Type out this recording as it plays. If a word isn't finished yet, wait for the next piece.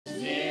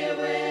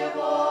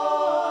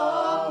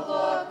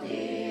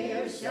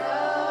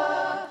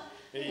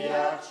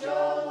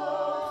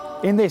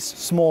In this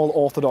small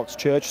Orthodox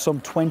church,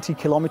 some 20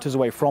 kilometres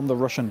away from the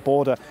Russian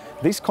border,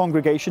 this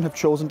congregation have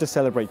chosen to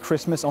celebrate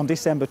Christmas on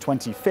December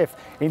 25th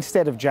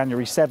instead of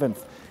January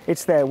 7th.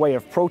 It's their way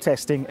of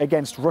protesting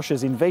against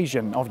Russia's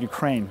invasion of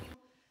Ukraine.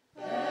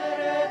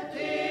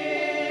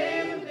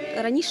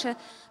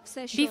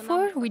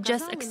 Before, we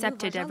just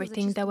accepted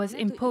everything that was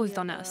imposed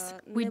on us.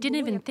 We didn't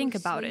even think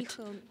about it.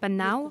 But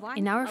now,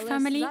 in our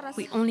family,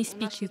 we only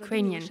speak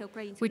Ukrainian.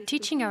 We're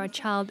teaching our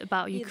child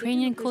about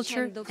Ukrainian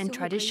culture and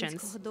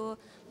traditions.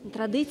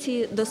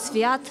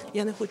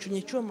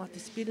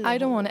 I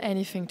don't want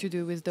anything to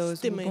do with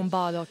those who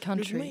bombard our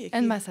country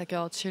and massacre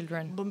our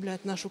children.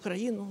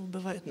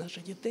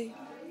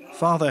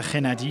 Father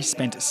Gennady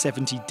spent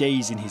 70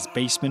 days in his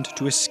basement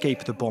to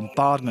escape the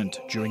bombardment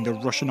during the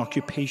Russian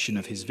occupation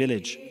of his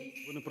village.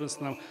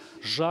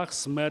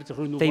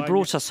 They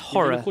brought us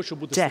horror,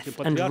 death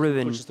and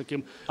ruin.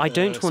 I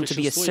don't want to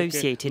be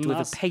associated with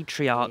a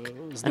patriarch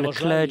and a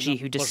clergy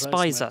who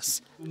despise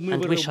us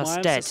and wish us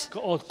dead.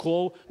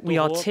 We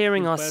are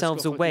tearing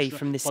ourselves away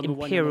from this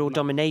imperial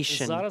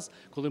domination.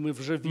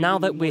 Now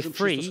that we're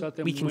free,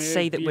 we can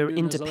say that we're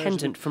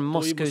independent from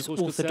Moscow's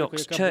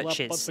Orthodox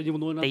churches.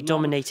 They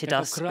dominated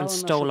us and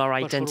stole our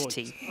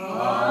identity.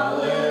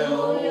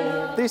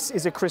 This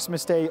is a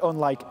Christmas day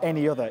unlike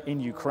any other in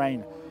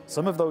Ukraine.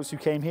 Some of those who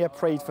came here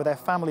prayed for their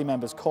family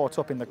members caught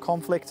up in the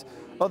conflict.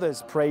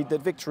 Others prayed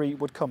that victory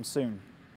would come soon.